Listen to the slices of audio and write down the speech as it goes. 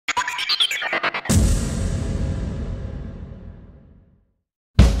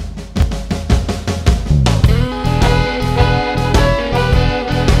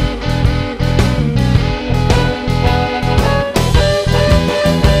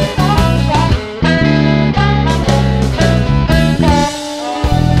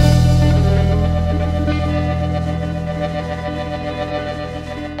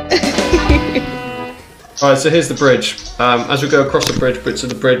Alright, so here's the bridge. As we go across the bridge, bits of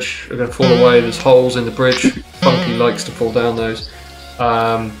the bridge are going to fall away. There's holes in the bridge. Funky likes to fall down those.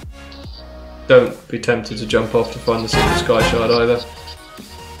 Don't be tempted to jump off to find the secret sky shard either.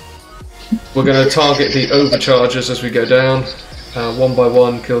 We're going to target the overchargers as we go down. One by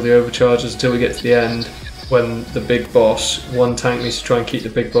one, kill the overchargers until we get to the end. When the big boss, one tank needs to try and keep the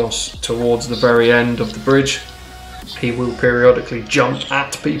big boss towards the very end of the bridge. He will periodically jump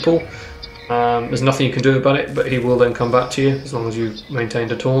at people. There's nothing you can do about it, but he will then come back to you as long as you've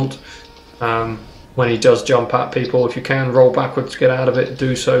maintained a taunt. When he does jump at people, if you can roll backwards to get out of it,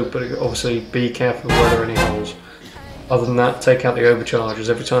 do so, but obviously be careful of whether any holes. Other than that, take out the overchargers.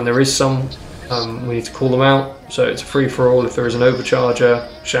 Every time there is some, we need to call them out, so it's a free-for-all. If there is an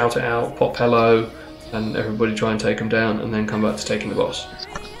overcharger, shout it out, pop hello, and everybody try and take them down, and then come back to taking the boss.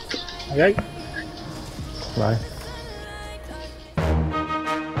 Okay. Bye.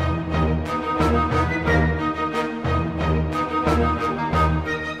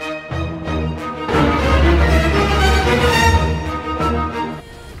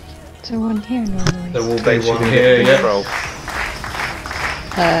 Is there one here normally? There will be one here, yeah.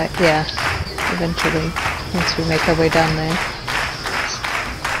 Yeah. Eventually, once we make our way down there.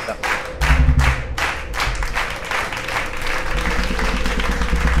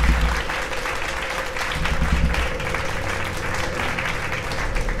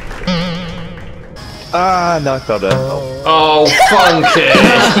 Ah, no, I fell down. Oh, funky!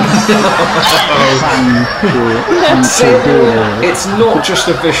 It's not just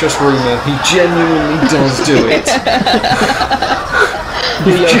a vicious rumour, he genuinely does do it.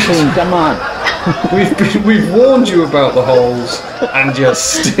 Come on! We've warned you about the holes, and you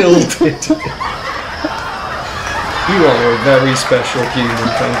still did it. You are a very special human,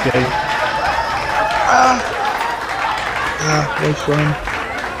 Funky. Which one?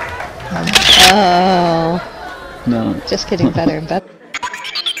 Oh. No. Just getting better and better.